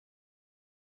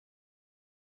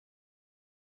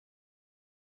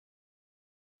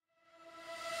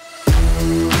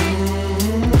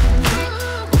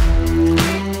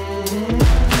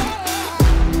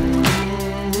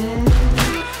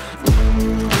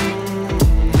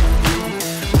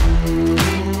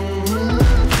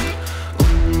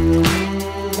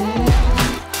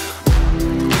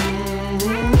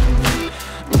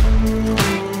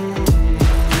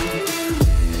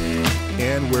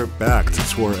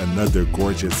another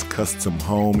gorgeous custom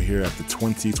home here at the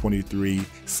 2023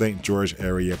 St. George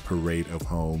area parade of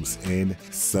homes in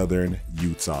southern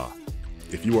Utah.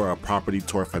 If you are a property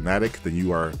tour fanatic, then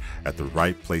you are at the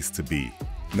right place to be.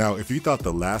 Now, if you thought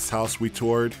the last house we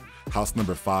toured, house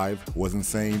number 5, was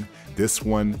insane, this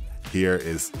one here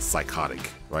is psychotic,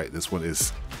 right? This one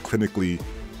is clinically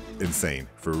insane,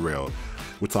 for real.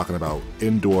 We're talking about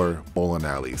indoor bowling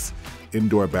alleys,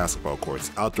 indoor basketball courts,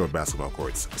 outdoor basketball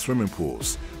courts, swimming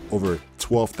pools, over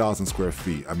 12,000 square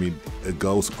feet. I mean, it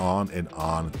goes on and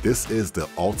on. This is the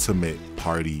ultimate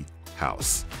party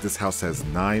house. This house has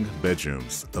 9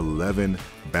 bedrooms, 11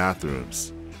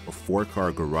 bathrooms, a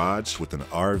 4-car garage with an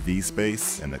RV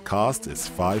space, and the cost is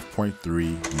 $5.3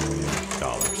 million.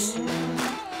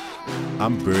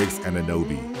 I'm Briggs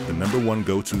Anunobi, the #1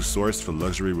 go-to source for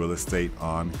luxury real estate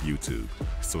on YouTube.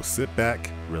 So sit back,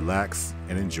 relax,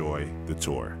 and enjoy the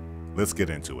tour. Let's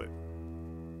get into it.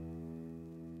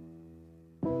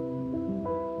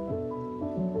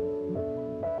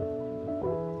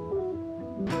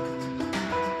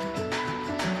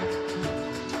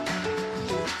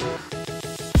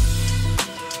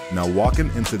 Now, walking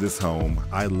into this home,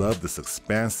 I love this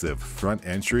expansive front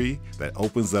entry that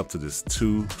opens up to this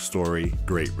 2-story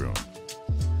great room.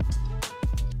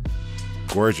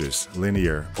 Gorgeous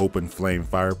linear open flame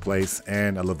fireplace,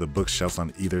 and I love the bookshelves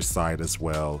on either side as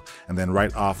well. And then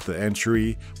right off the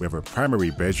entry, we have a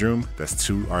primary bedroom that's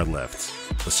to our left.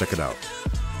 Let's check it out.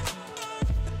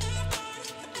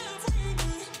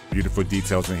 Beautiful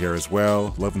details in here as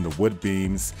well. Loving the wood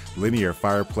beams, linear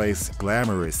fireplace,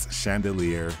 glamorous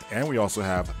chandelier, and we also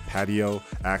have patio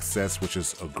access, which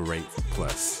is a great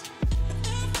plus.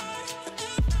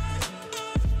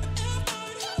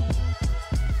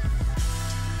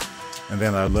 And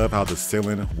then I love how the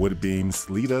ceiling wood beams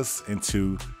lead us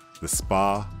into the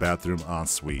spa bathroom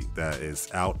ensuite that is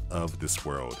out of this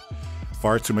world.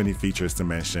 Far too many features to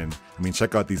mention. I mean,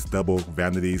 check out these double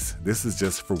vanities. This is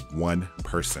just for one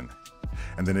person.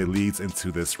 And then it leads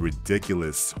into this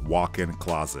ridiculous walk-in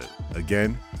closet,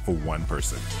 again, for one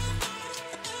person.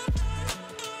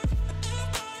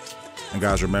 And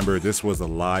guys, remember, this was a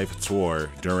live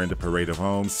tour during the Parade of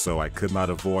Homes, so I could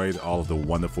not avoid all of the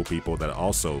wonderful people that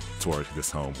also toured this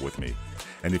home with me.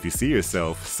 And if you see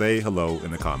yourself, say hello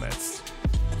in the comments.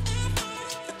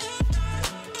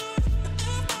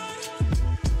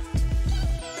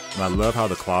 And I love how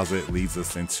the closet leads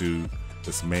us into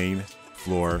this main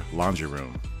floor laundry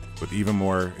room with even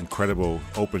more incredible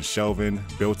open shelving,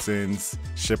 built-ins,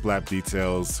 shiplap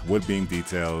details, wood beam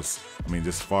details. I mean,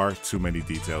 just far too many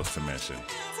details to mention.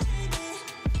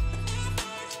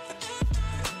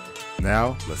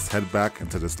 Now, let's head back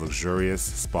into this luxurious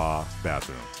spa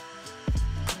bathroom.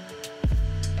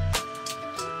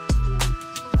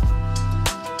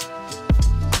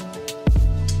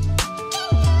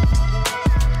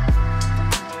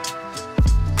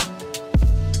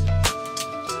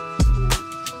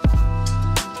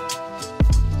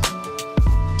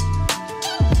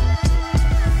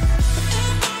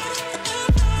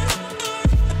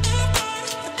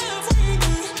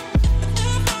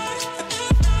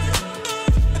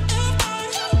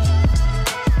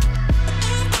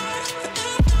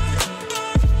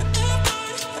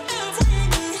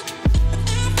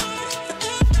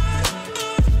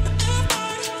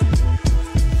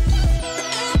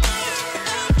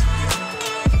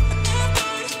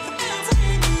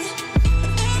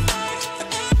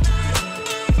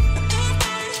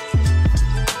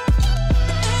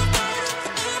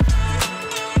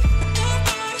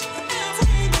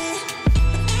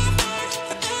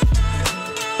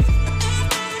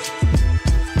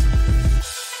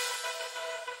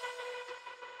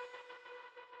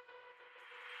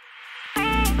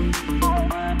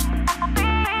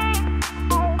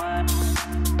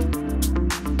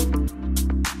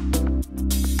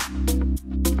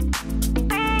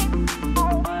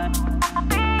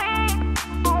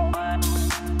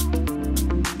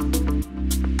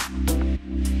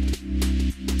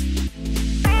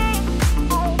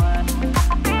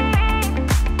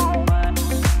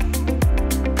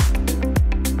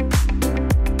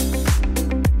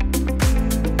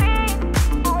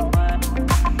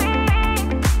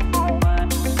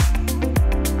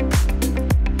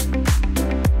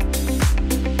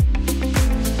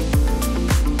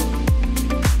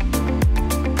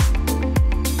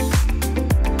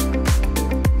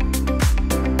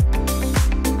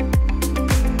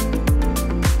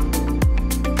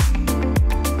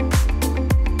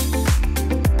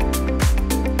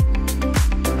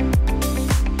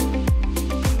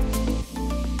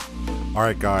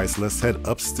 Alright guys, let's head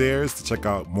upstairs to check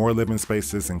out more living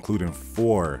spaces, including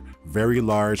 4 very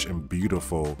large and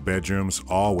beautiful bedrooms,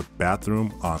 all with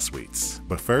bathroom en-suites.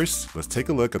 But first, let's take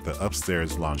a look at the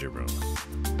upstairs laundry room.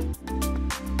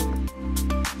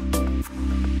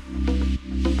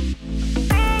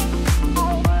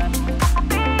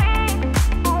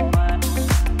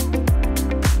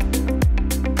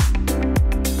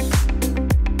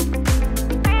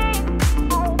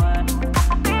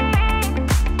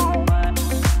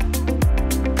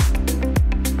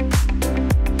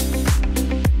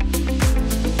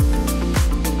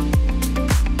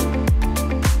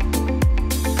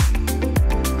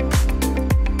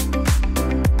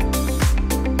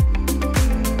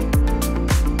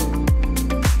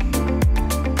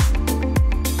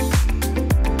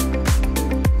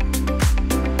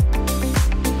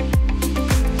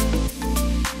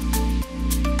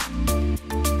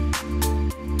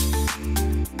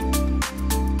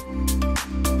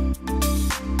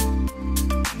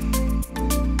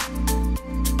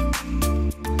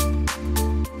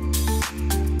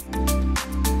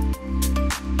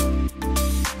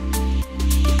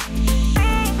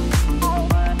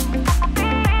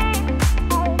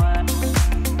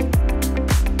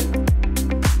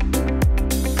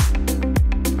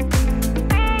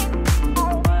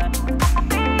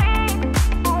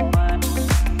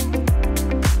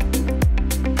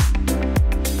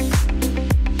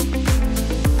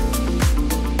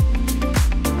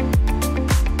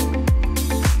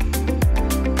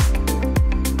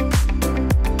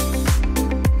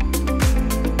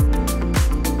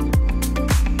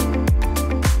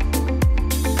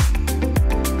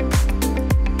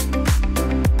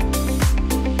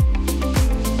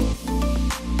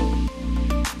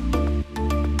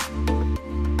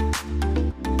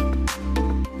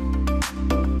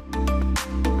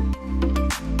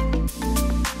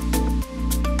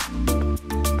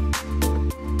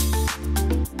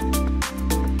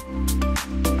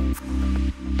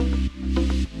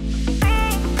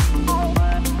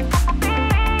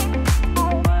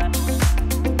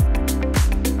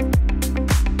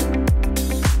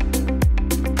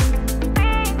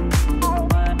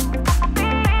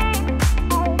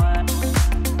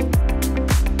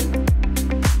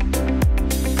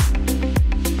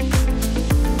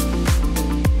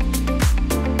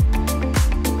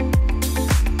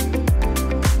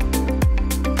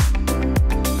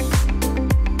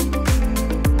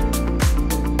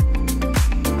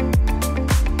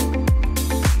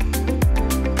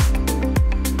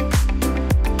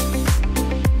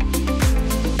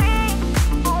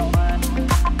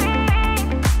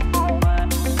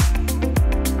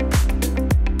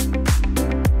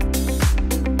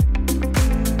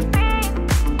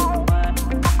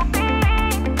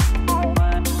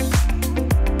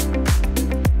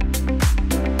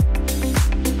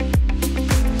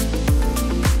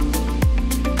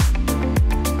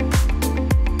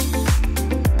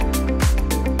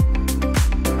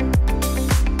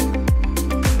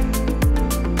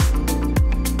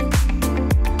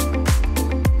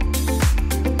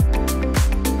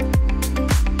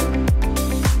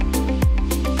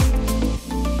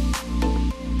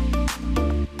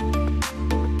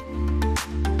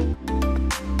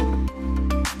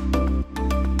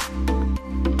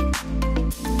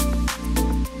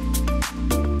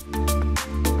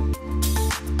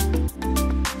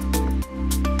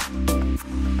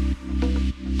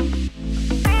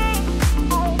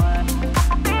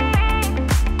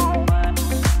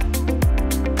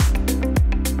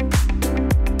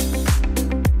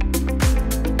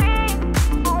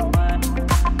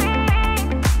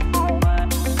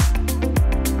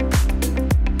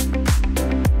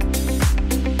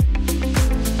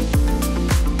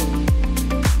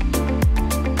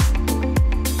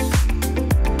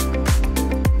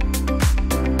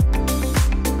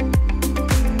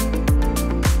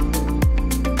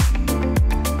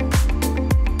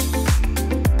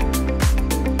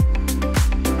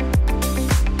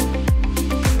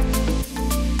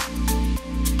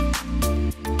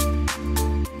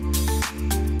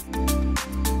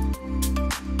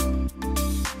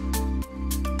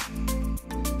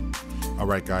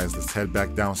 Alright guys, let's head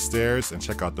back downstairs and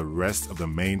check out the rest of the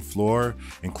main floor,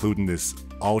 including this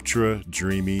ultra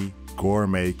dreamy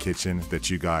gourmet kitchen that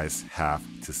you guys have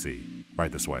to see.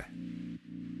 Right this way.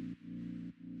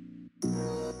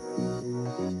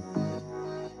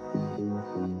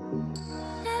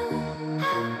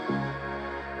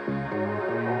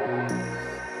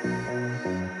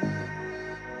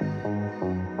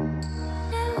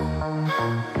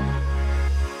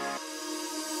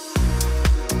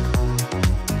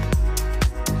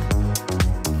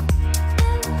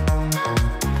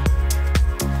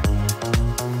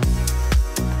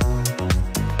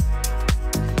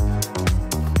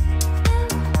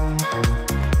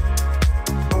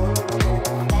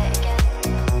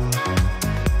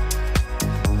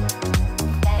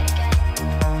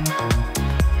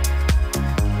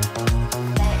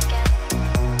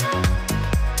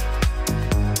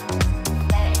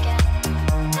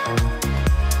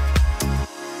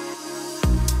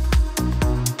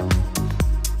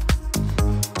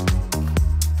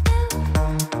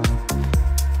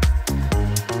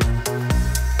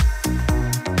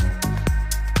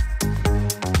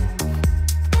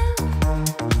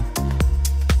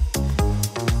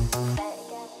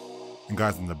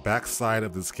 guys, on the back side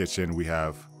of this kitchen, we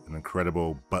have an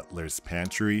incredible butler's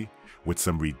pantry with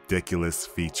some ridiculous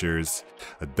features,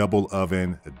 a double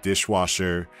oven, a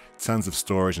dishwasher, tons of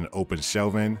storage and open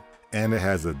shelving, and it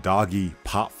has a doggy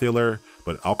pot filler,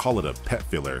 but I'll call it a pet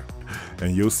filler,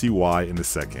 and you'll see why in a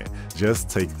second. Just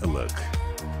take a look.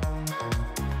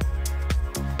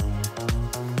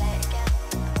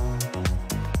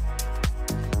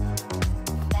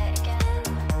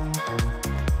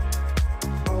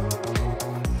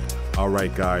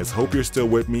 Alright guys, hope you're still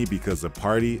with me because the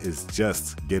party is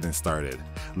just getting started.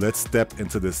 Let's step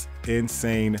into this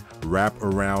insane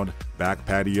wrap-around back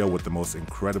patio with the most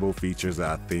incredible features that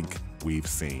I think we've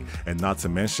seen. And not to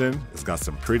mention, it's got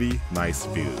some pretty nice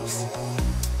views.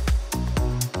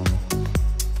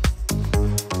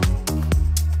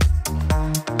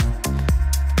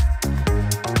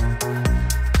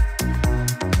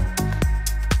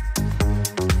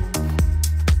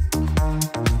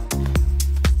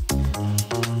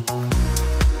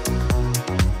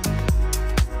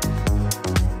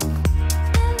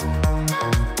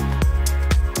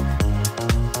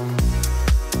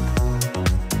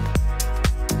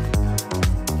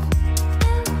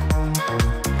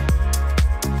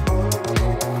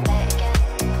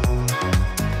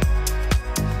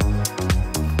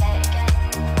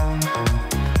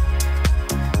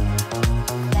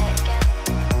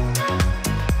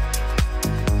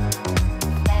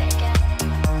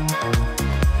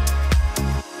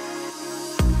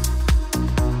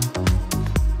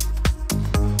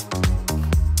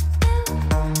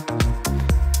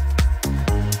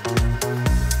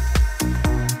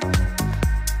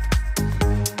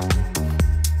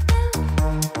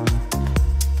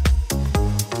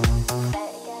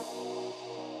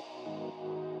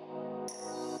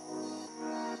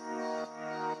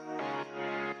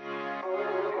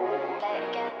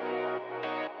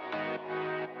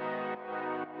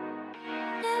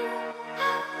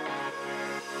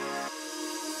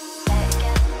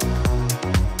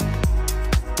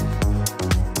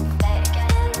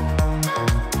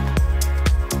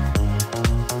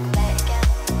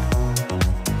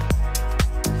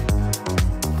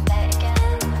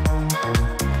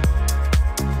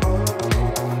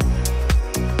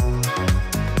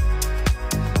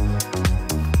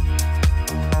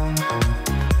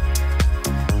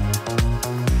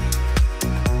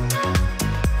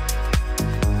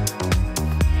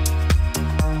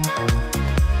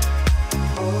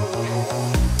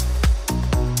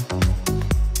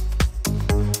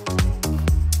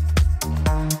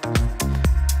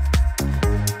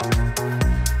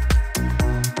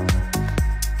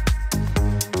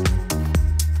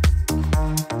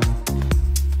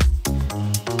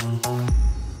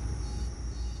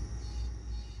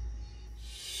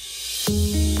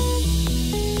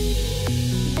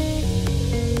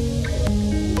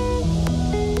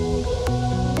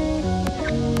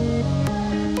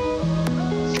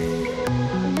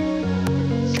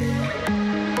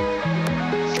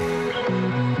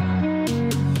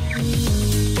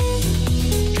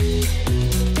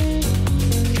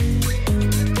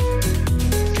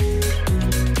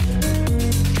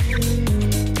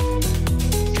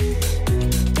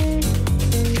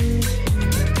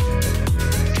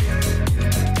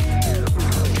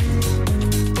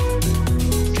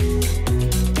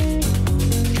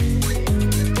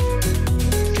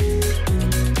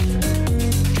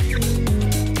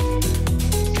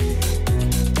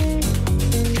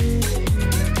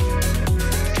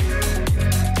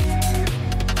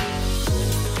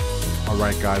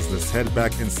 Alright guys, let's head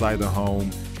back inside the home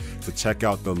to check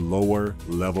out the lower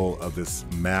level of this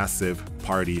massive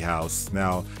party house.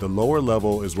 Now, the lower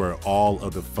level is where all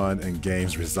of the fun and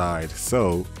games reside,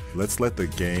 so let's let the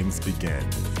games begin.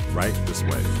 Right this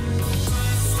way.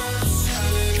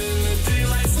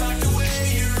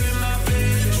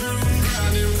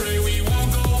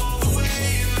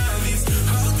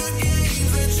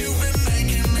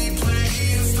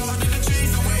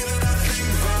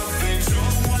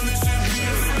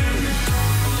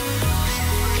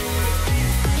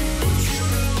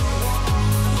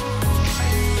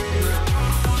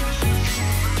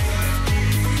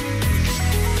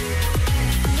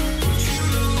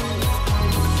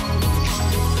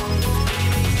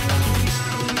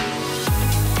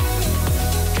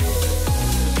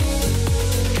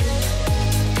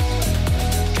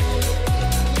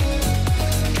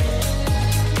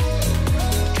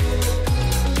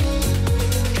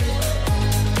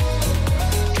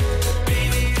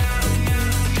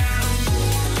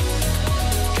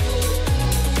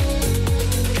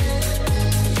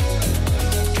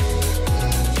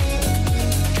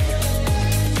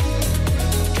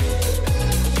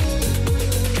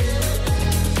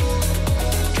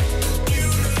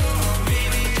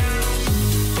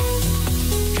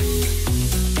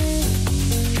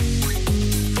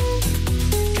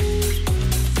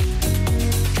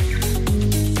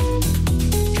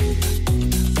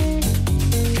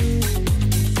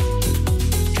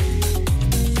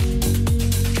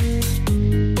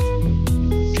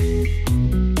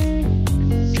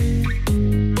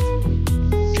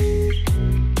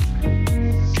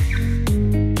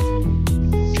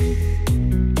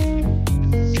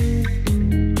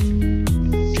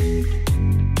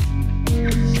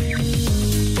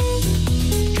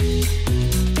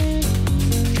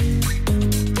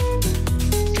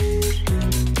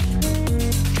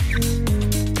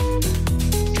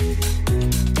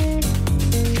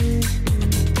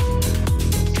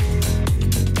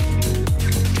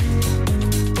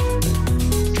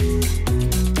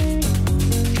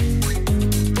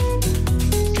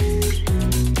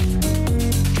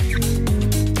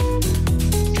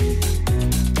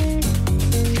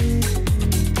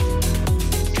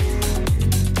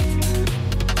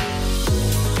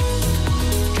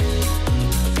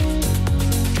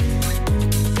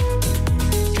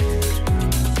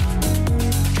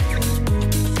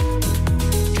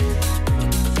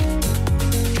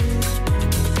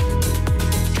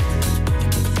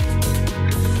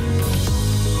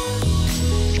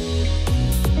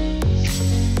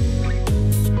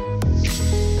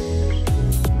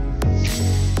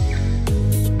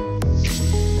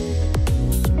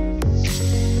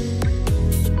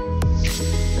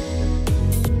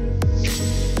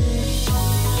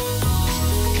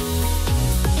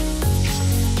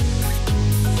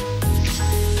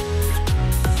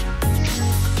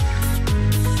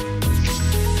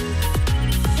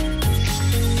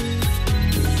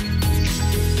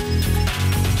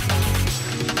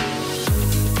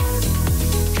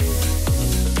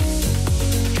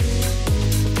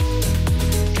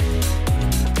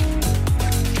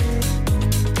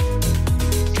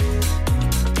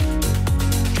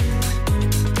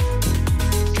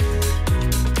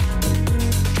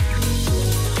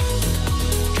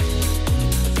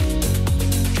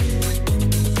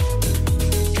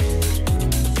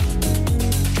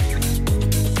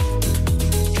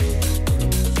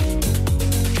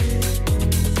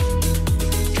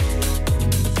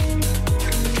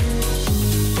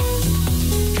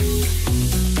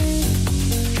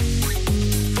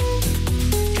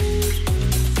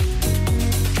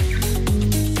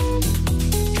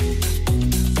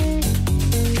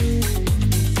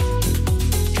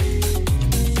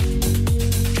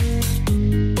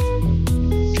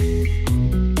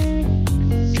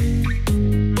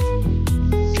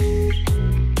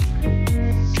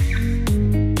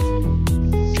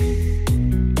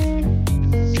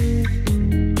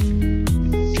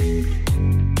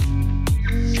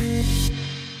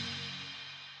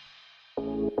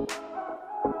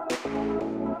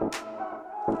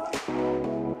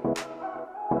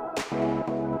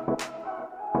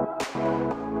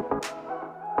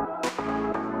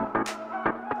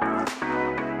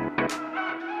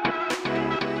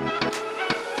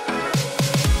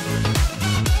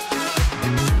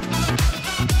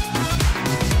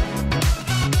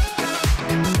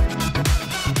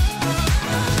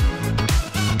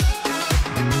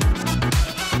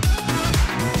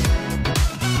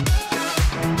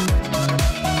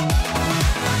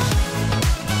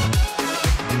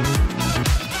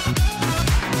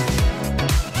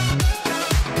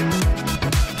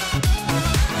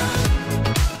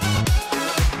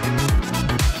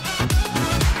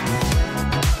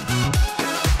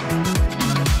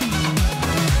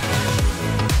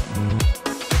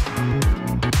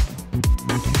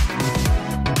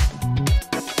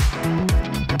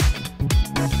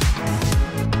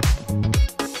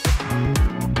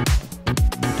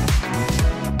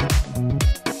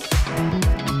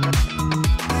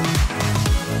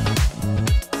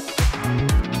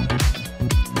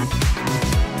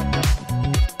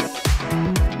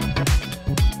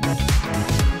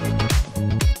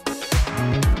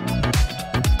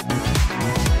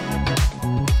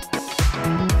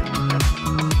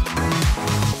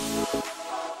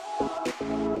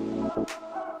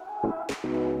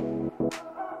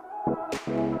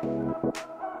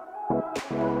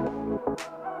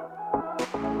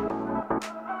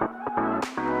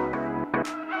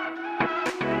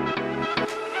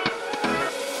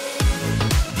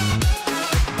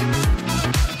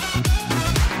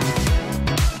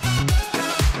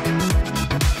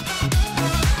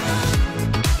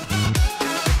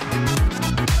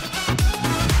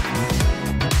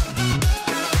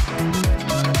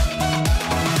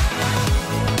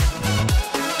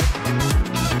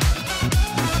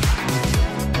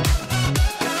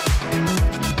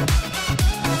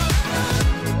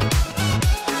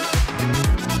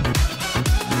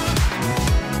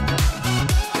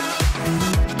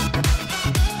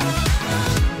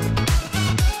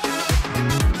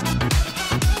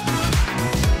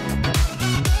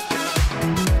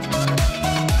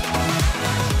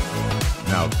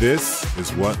 This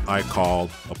is what I call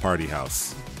a party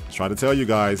house. I try to tell you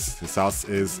guys, this house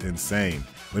is insane.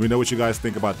 Let me know what you guys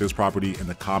think about this property in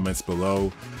the comments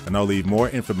below, and I'll leave more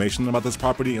information about this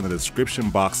property in the description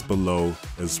box below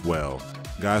as well.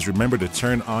 Guys, remember to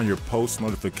turn on your post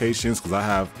notifications because I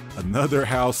have another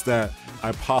house that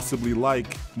I possibly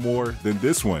like more than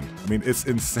this one. I mean, it's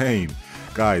insane.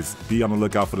 Guys, be on the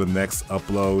lookout for the next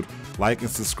upload. Like and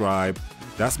subscribe.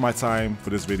 That's my time for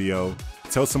this video.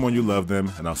 Tell someone you love them,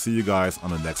 and I'll see you guys on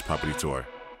the next property tour.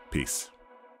 Peace.